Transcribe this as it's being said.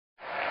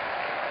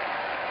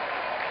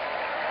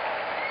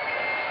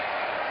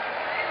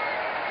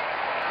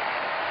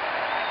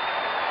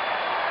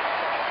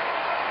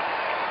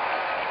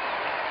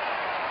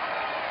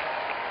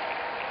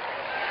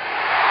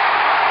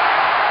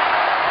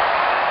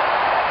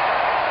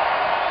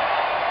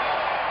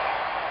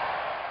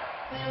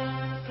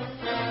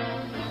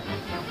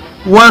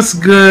What's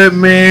good,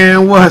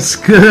 man? What's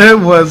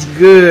good? What's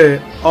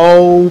good?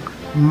 Oh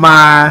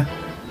my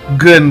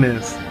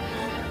goodness.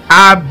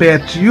 I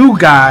bet you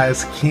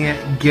guys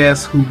can't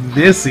guess who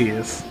this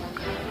is.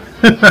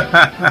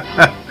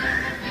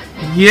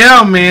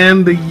 Yeah,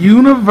 man, the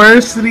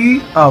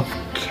University of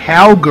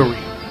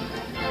Calgary.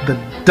 The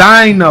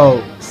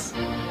Dinos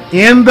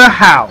in the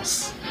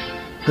house.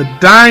 The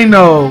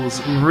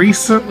Dinos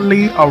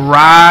recently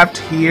arrived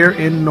here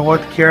in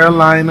North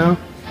Carolina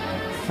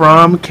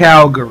from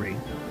Calgary.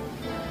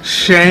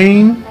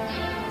 Shane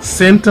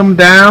sent them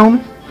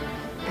down,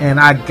 and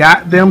I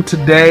got them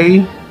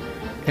today.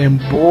 And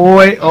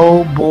boy,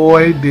 oh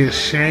boy, did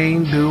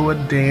Shane do a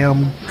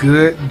damn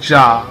good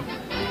job.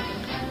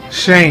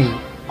 Shane,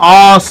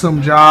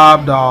 awesome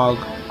job, dog.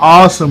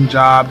 Awesome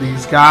job.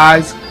 These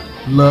guys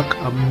look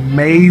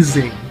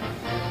amazing.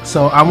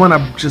 So I want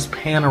to just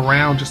pan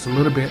around just a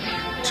little bit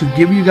to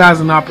give you guys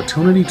an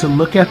opportunity to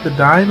look at the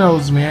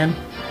Dinos, man.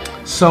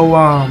 So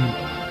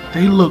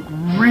they look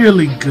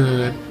really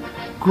good.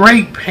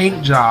 Great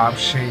paint job,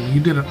 Shane. You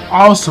did an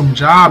awesome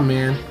job,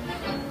 man.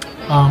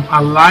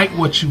 I like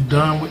what you've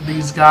done with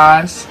these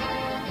guys.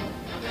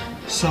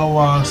 So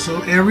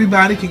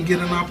everybody can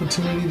get an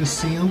opportunity to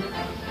see them.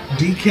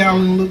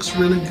 Decaling looks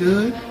really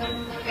good.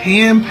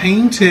 Hand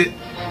painted.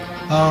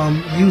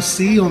 You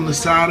see on the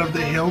side of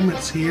the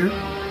helmets here.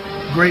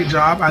 Great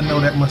job. I know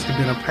that must have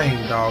been a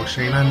pain, dog,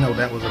 Shane. I know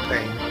that was a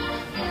pain.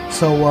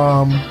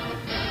 So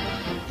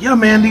yeah,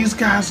 man, these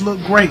guys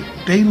look great.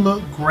 They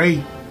look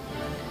great.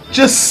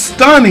 Just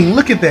stunning.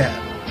 Look at that.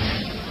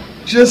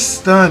 Just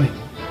stunning.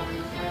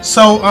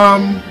 So,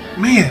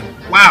 man,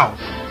 wow.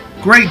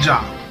 Great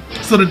job.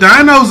 So the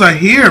Dinos are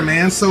here,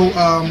 man. So,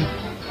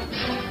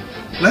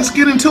 let's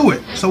get into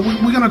it. So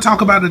we're going to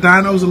talk about the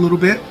Dinos a little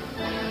bit.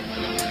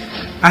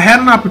 I had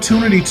an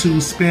opportunity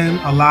to spend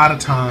a lot of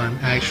time,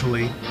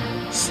 actually,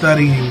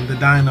 studying the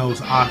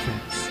Dinos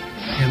offense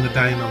and the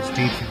Dinos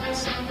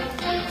defense.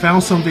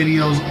 Found some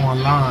videos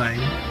online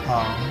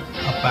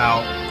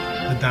about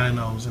the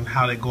Dinos and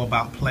how they go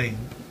about playing.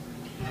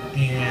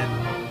 And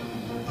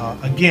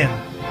again,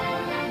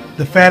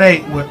 the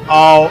FAT8 were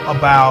all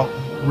about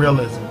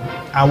realism.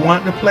 I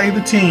want to play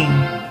the team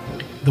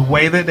the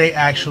way that they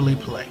actually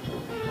play,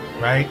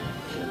 right?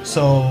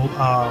 So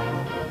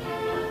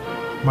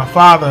my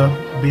father,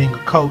 being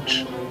a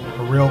coach,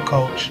 a real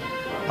coach,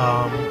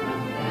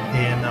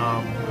 and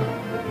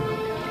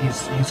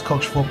he's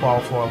coached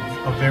football for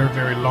a very,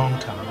 very long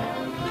time.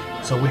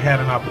 So we had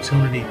an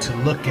opportunity to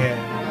look at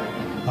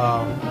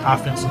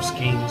offensive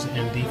schemes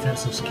and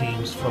defensive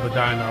schemes for the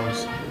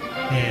Dinos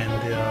and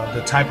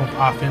the type of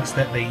offense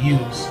that they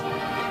use.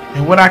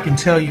 And what I can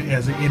tell you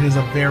is it is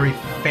a very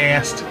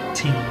fast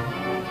team.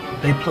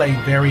 They play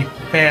very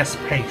fast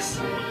pace.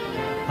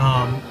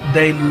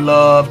 They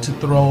love to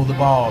throw the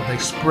ball. They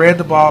spread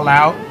the ball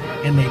out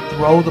and they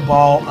throw the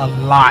ball a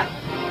lot.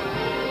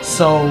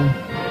 So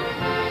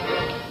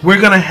we're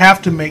going to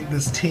have to make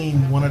this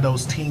team one of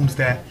those teams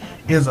that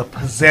is a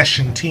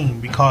possession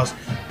team, because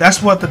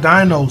that's what the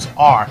Dinos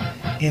are.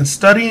 In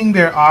studying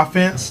their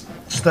offense,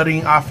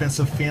 studying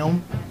offensive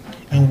film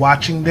and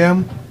watching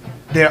them,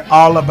 they're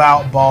all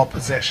about ball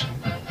possession.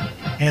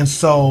 And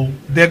so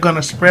they're going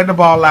to spread the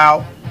ball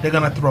out. They're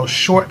going to throw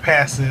short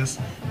passes.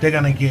 They're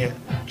going to get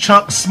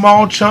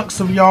small chunks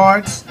of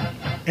yards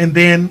and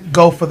then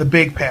go for the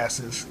big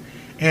passes.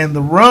 And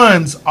the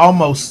runs,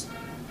 almost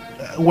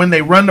when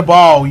they run the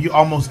ball, you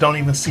almost don't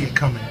even see it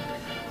coming.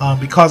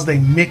 Because they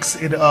mix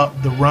it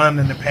up, the run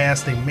and the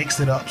pass, they mix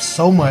it up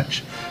so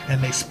much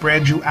and they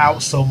spread you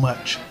out so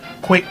much.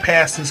 Quick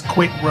passes,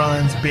 quick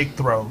runs, big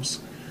throws.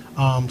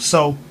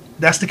 So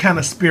that's the kind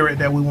of spirit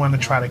that we want to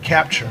try to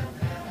capture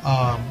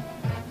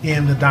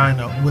with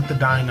the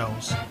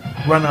Dinos.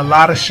 Run a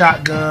lot of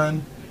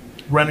shotgun,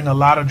 running a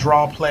lot of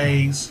draw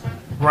plays,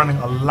 running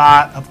a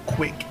lot of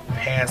quick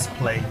pass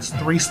plays,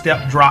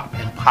 3-step drop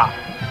and pop,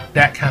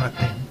 that kind of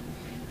thing.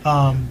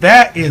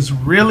 That is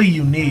really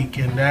unique,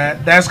 and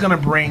that's going to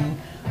bring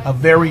a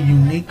very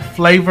unique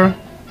flavor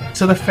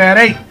to the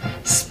FAT8.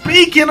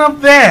 Speaking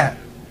of that,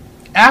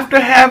 after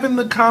having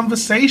the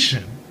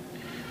conversation,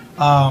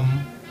 the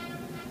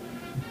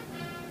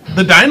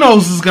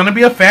Dinos is going to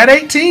be a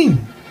FAT8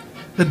 team.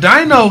 The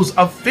Dinos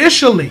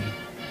officially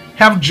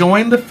have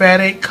joined the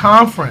FAT8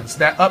 Conference.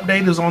 That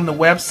update is on the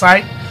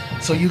website,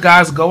 so you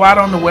guys go out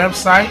on the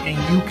website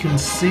and you can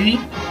see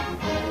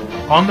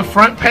on the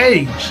front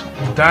page,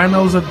 the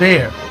Dinos are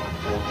there.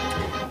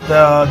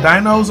 The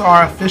Dinos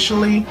are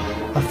officially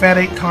a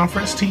FAT8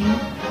 Conference team,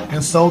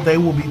 and so they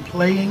will be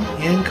playing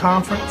in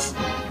conference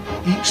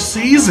each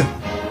season.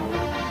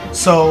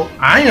 So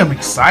I am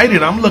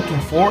excited. I'm looking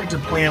forward to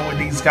playing with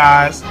these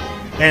guys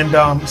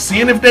and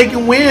seeing if they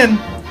can win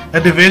a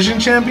division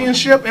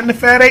championship and the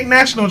FAT8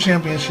 National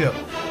Championship.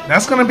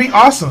 That's going to be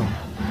awesome.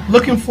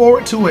 Looking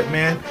forward to it,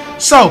 man.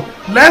 So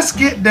let's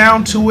get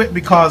down to it,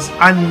 because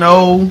I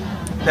know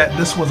that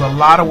this was a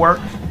lot of work,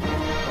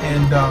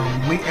 and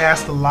we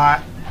asked a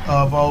lot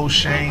of old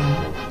Shane,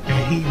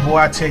 and boy,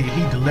 I tell you,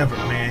 he delivered,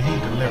 man. He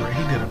delivered.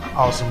 He did an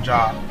awesome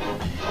job.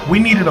 We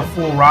needed a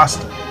full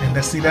roster, And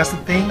that's the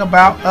thing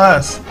about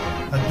us.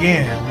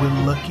 Again,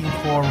 we're looking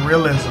for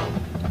realism.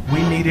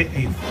 We needed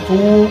a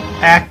full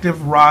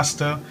active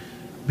roster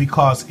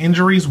because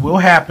injuries will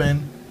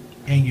happen,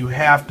 and you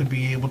have to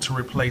be able to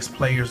replace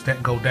players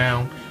that go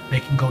down. They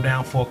can go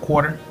down for a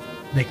quarter,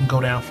 they can go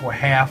down for a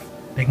half,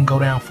 they can go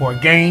down for a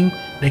game,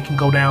 they can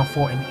go down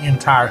for an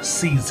entire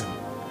season.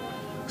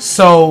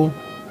 So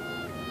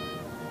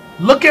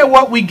look at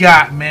what we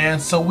got, man.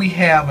 So we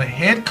have a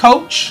head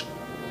coach.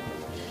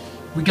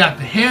 We got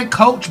the head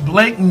coach,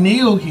 Blake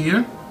Neal,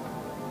 here.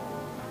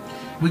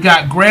 We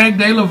got Greg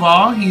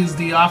DeLaval. He's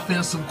the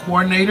offensive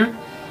coordinator.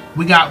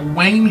 We got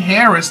Wayne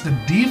Harris, the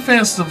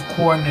defensive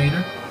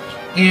coordinator.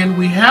 And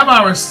we have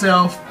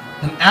ourselves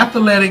an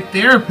athletic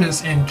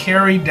therapist in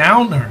Carrie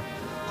Downer,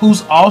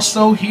 who's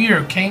also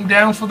here, came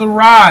down for the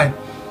ride.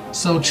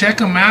 So check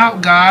them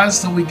out, guys.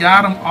 So we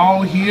got them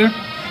all here.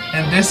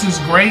 And this is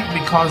great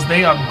because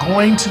they are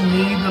going to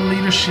need the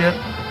leadership,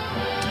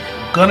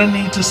 gonna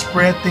need to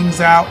spread things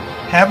out.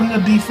 Having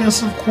a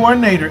defensive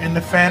coordinator in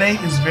the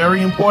FAT8 is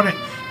very important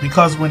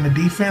because when the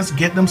defense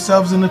get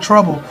themselves into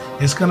trouble,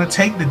 it's gonna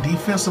take the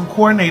defensive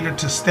coordinator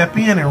to step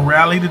in and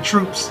rally the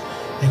troops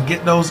and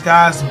get those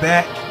guys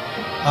back,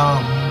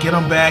 get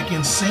them back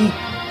in sync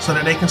so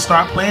that they can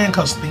start playing,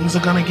 because things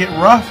are gonna get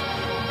rough.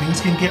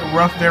 Things can get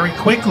rough very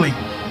quickly.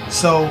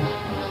 So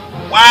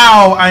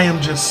wow, I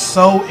am just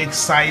so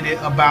excited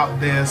about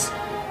this.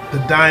 The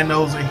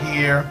Dinos are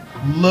here,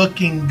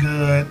 looking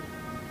good.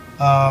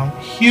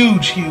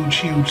 Huge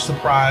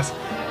surprise.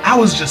 I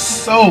was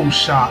just so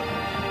shocked.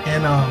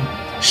 And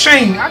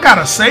Shane, I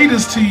gotta say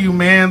this to you,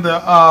 man.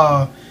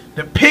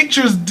 The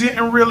pictures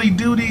didn't really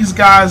do these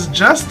guys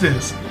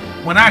justice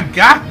when I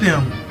got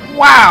them.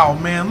 Wow,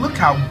 man, look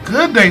how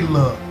good they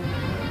look.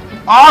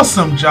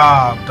 Awesome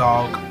job,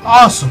 dog.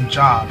 Awesome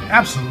job.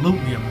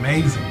 Absolutely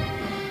amazing.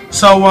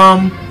 So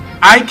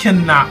I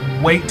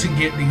cannot wait to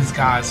get these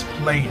guys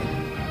playing.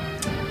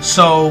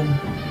 So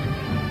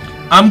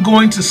I'm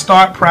going to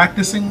start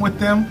practicing with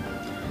them.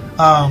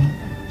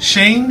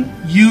 Shane,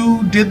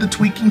 you did the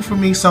tweaking for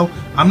me, so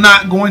I'm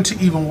not going to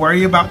even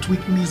worry about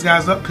tweaking these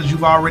guys up because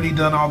you've already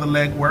done all the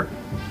legwork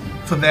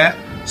for that.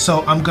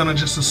 So I'm going to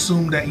just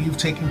assume that you've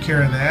taken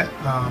care of that,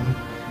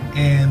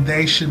 and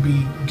they should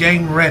be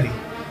game ready.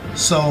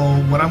 So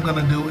what I'm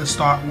going to do is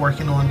start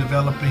working on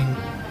developing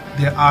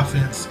their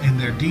offense and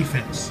their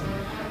defense.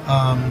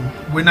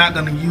 We're not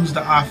going to use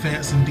the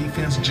offense and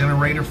defense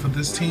generator for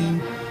this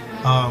team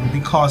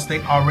because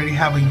they already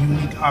have a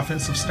unique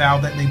offensive style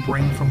that they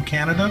bring from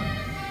Canada.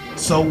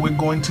 So we're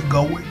going to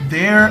go with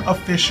their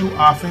official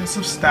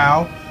offensive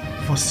style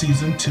for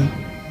season 2.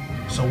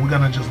 So we're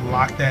going to just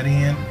lock that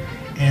in.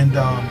 And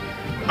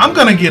I'm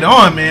going to get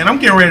on, man. I'm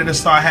getting ready to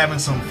start having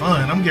some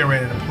fun. I'm getting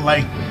ready to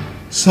play.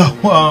 So,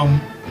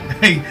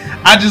 hey,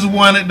 I just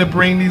wanted to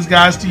bring these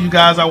guys to you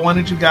guys. I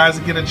wanted you guys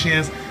to get a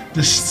chance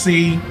to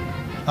see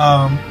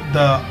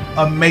the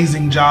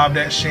amazing job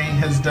that Shane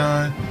has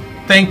done.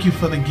 Thank you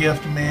for the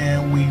gift,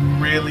 man. We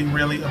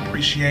really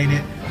appreciate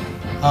it.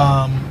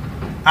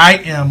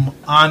 I am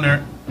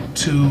honored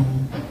to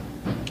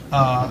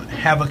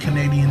have a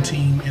Canadian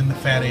team in the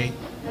FAT8,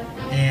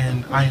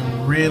 and I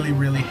am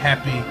really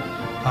happy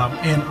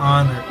and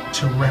honored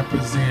to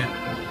represent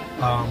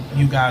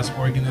you guys'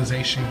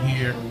 organization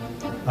here.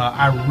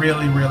 I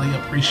really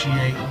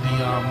appreciate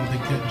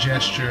the good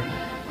gesture,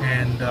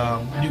 and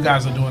you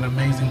guys are doing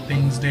amazing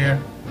things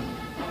there.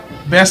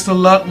 Best of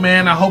luck,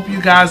 man. I hope you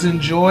guys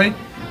enjoy.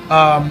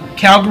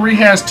 Calgary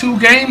has 2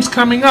 games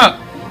coming up,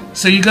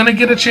 so you're going to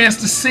get a chance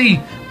to see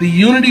the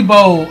Unity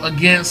Bowl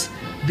against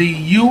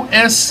the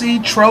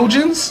USC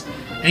Trojans,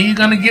 and you're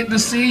going to get to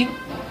see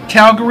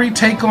Calgary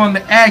take on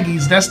the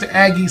Aggies. That's the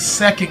Aggies'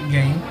 second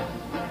game.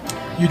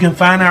 You can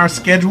find our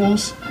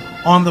schedules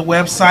on the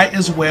website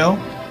as well.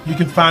 You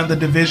can find the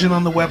division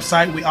on the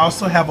website. We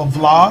also have a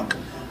vlog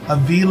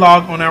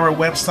on our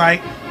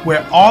website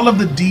where all of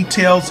the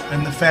details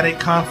in the FAT8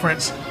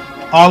 Conference,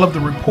 all of the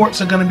reports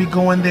are going to be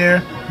going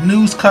there.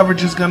 News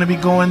coverage is going to be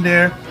going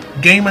there.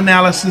 Game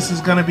analysis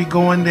is going to be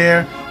going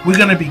there. We're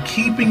going to be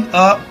keeping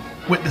up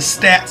with the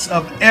stats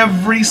of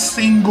every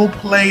single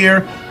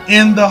player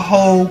in the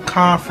whole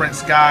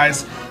conference,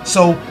 guys.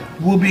 So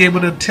we'll be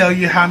able to tell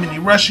you how many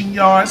rushing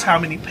yards, how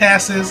many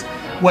passes,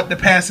 what the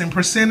passing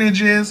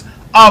percentage is,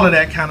 all of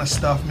that kind of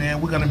stuff,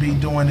 man. We're going to be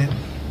doing it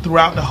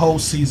throughout the whole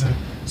season.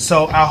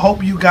 So I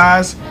hope you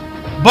guys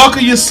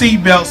buckle your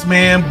seatbelts,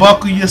 man.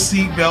 Buckle your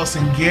seatbelts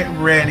and get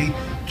ready.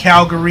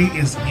 Calgary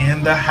is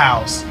in the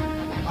house.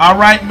 All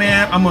right,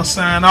 man. I'm going to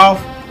sign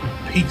off.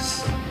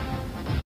 Peace.